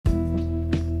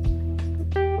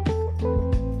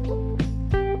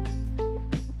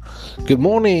Good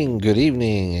morning, good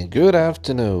evening, and good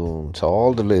afternoon to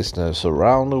all the listeners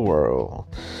around the world.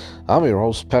 I'm your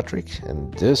host, Patrick,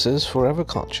 and this is Forever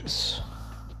Conscious.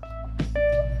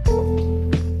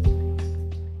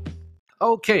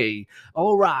 Okay,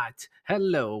 all right.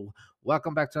 Hello.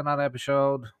 Welcome back to another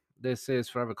episode. This is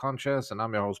Forever Conscious, and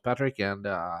I'm your host, Patrick, and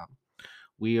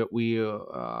we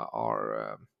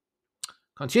are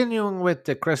continuing with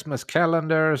the Christmas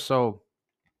calendar. So,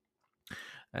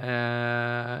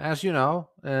 as you know,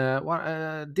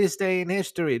 this day in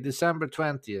history, December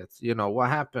 20th, what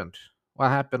happened? What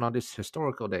happened on this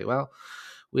historical day? Well,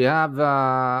 we have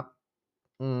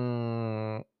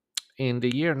mm, in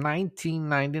the year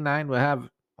 1999, we have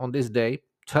on this day,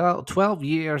 12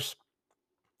 years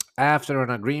after an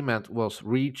agreement was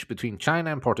reached between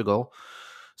China and Portugal,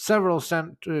 several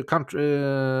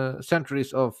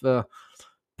centuries of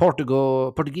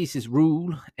Portuguese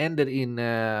rule ended in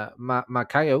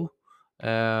Macao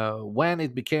when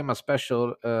it became a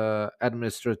special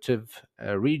administrative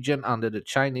region under the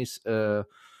Chinese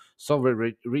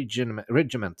sovereign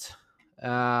regiment.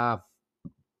 Uh,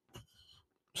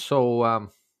 so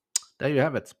there you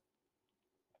have it.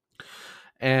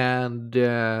 And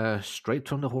straight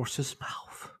from the horse's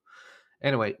mouth.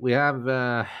 Anyway, we have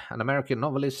an American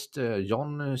novelist,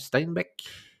 John Steinbeck.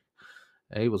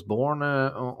 He was born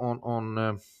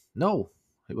no,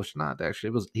 he was not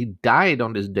actually. He died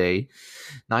on this day,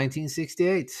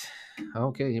 1968.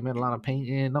 Okay, he made a lot of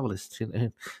novelists,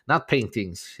 not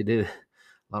paintings. He did a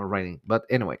lot of writing. But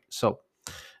anyway, so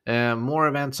more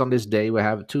events on this day. We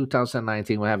have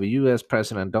 2019. We have a U.S.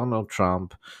 President Donald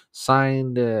Trump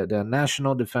signed the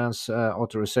National Defense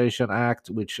Authorization Act,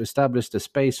 which established the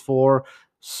Space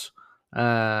Force,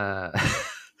 uh,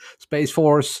 Space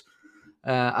Force,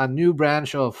 a new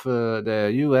branch of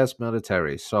the U.S.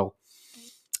 military. So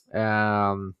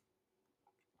um,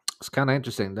 it's kind of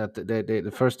interesting that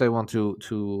the first they want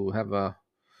to have a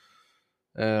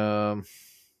um,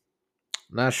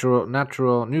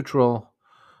 natural neutral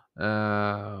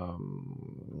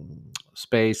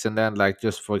space, and then like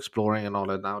just for exploring and all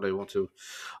that. Now they want to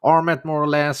arm it more or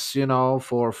less,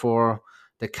 for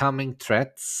the coming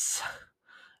threats,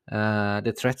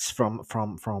 the threats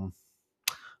from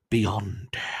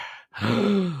beyond.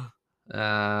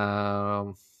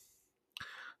 um,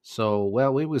 so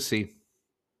well, we will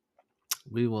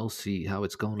see how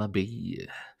it's gonna be.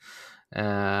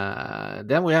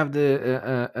 Then we have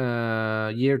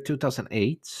the year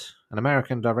 2008. An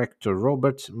American director,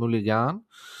 Robert Mulligan,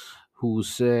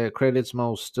 whose credits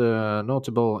most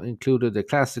notable included the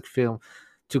classic film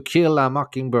To Kill a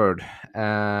Mockingbird.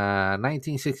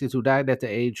 1962, died at the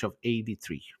age of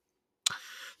 83.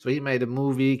 So he made a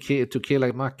movie, To Kill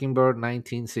a Mockingbird,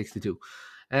 1962.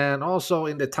 And also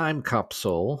in the time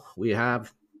capsule, we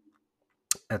have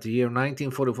at the year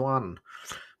 1941.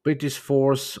 British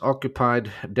force occupied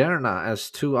Derna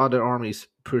as two other armies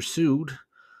pursued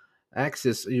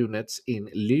Axis units in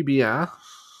Libya.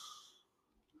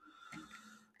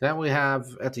 Then we have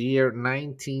at the year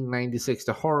 1996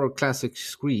 the horror classic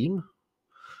Scream,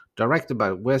 directed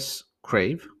by Wes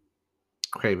Craven,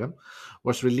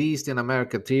 was released in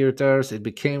American theaters. It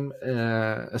became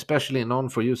especially known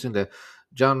for using the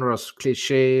genre's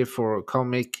cliche for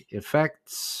comic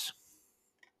effects.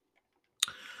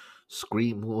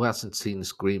 Scream, who hasn't seen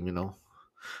Scream?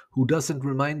 Who doesn't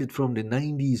remind it from the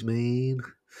 90s, man?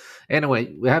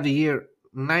 Anyway, we have the year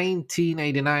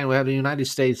 1989. We have the United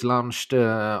States launched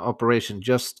Operation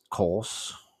Just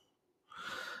Cause,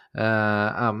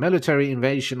 a military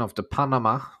invasion of the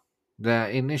Panama. The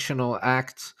initial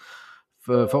act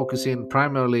focusing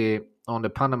primarily on the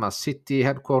Panama City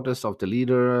headquarters of the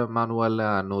leader Manuel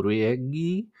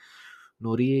Noriega,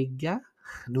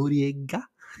 Noriega.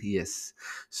 Yes.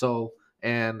 So,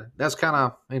 and that's kind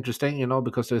of interesting,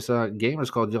 because there's a game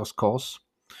that's called Just Cause.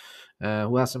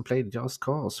 Who hasn't played Just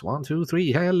Cause? One, two,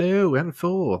 three, hello, and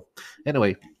four.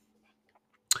 Anyway,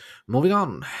 moving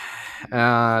on.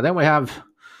 Then we have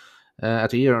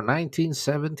at the year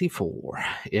 1974,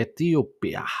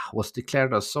 Ethiopia was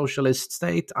declared a socialist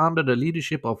state under the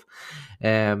leadership of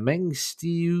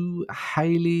Mengistu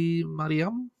Haile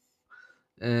Mariam.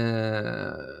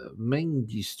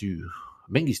 Mengistu.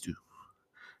 Mengistu.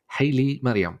 Haile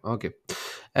Mariam. Okay.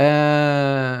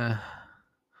 Uh,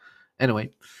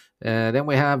 anyway, then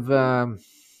we have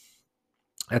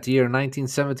at the year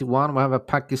 1971, we have a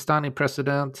Pakistani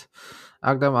president,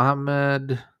 Agda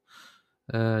Mohammed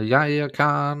Yahya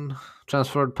Khan,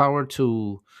 transferred power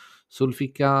to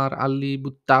Zulfikar Ali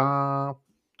Bhutto.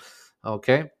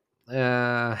 Okay.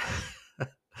 Uh,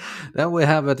 then we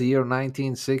have at the year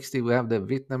 1960, we have the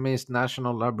Vietnamese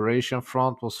National Liberation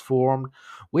Front was formed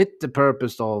with the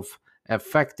purpose of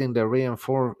affecting the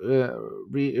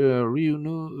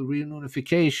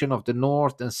reunification of the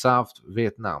North and South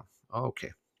Vietnam.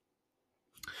 Okay.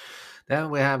 Then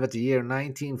we have at the year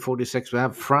 1946, we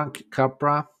have Frank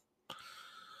Capra.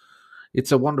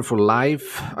 It's a Wonderful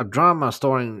Life, a drama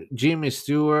starring Jimmy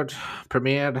Stewart,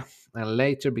 premiered and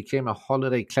later became a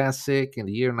holiday classic in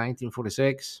the year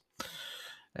 1946.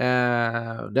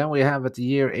 Then we have at the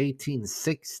year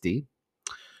 1860,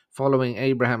 following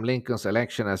Abraham Lincoln's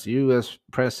election as U.S.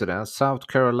 president, South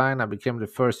Carolina became the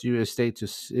first U.S. state to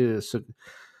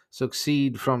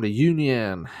succeed from the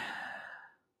Union.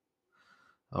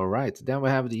 All right, then we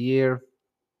have the year,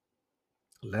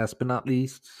 last but not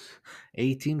least,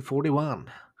 1841.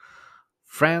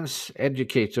 French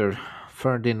educator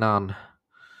Ferdinand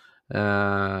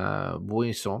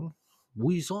Buisson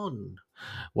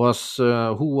was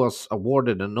who was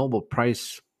awarded the Nobel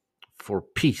Prize for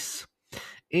Peace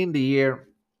in the year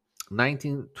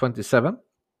 1927,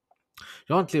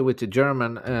 jointly with the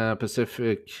German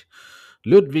Pacific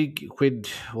Ludwig Quid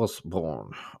was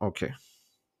born. Okay.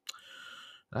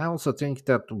 I also think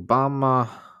that Obama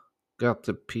got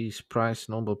the Peace Prize,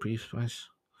 Nobel Peace Prize.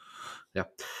 Yeah.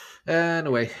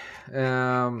 Anyway,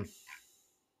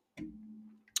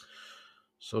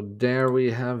 so there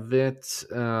we have it.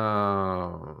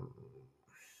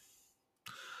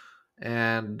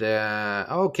 And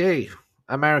okay,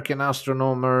 American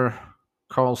astronomer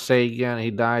Carl Sagan, he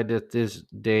died at this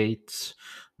date,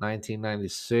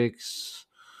 1996.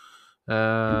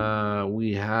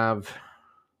 We have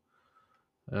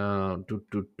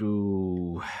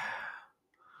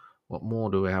what more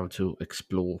do we have to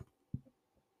explore?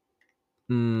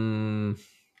 Mm,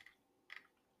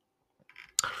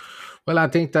 well, I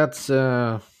think that's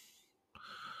it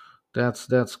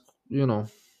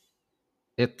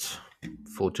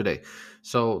for today.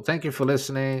 So thank you for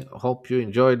listening. Hope you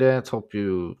enjoyed it. Hope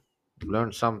you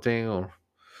learned something or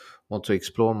want to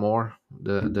explore more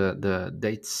the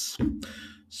dates.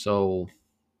 So,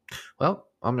 well,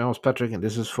 I'm your host Patrick, and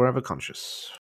this is Forever Conscious.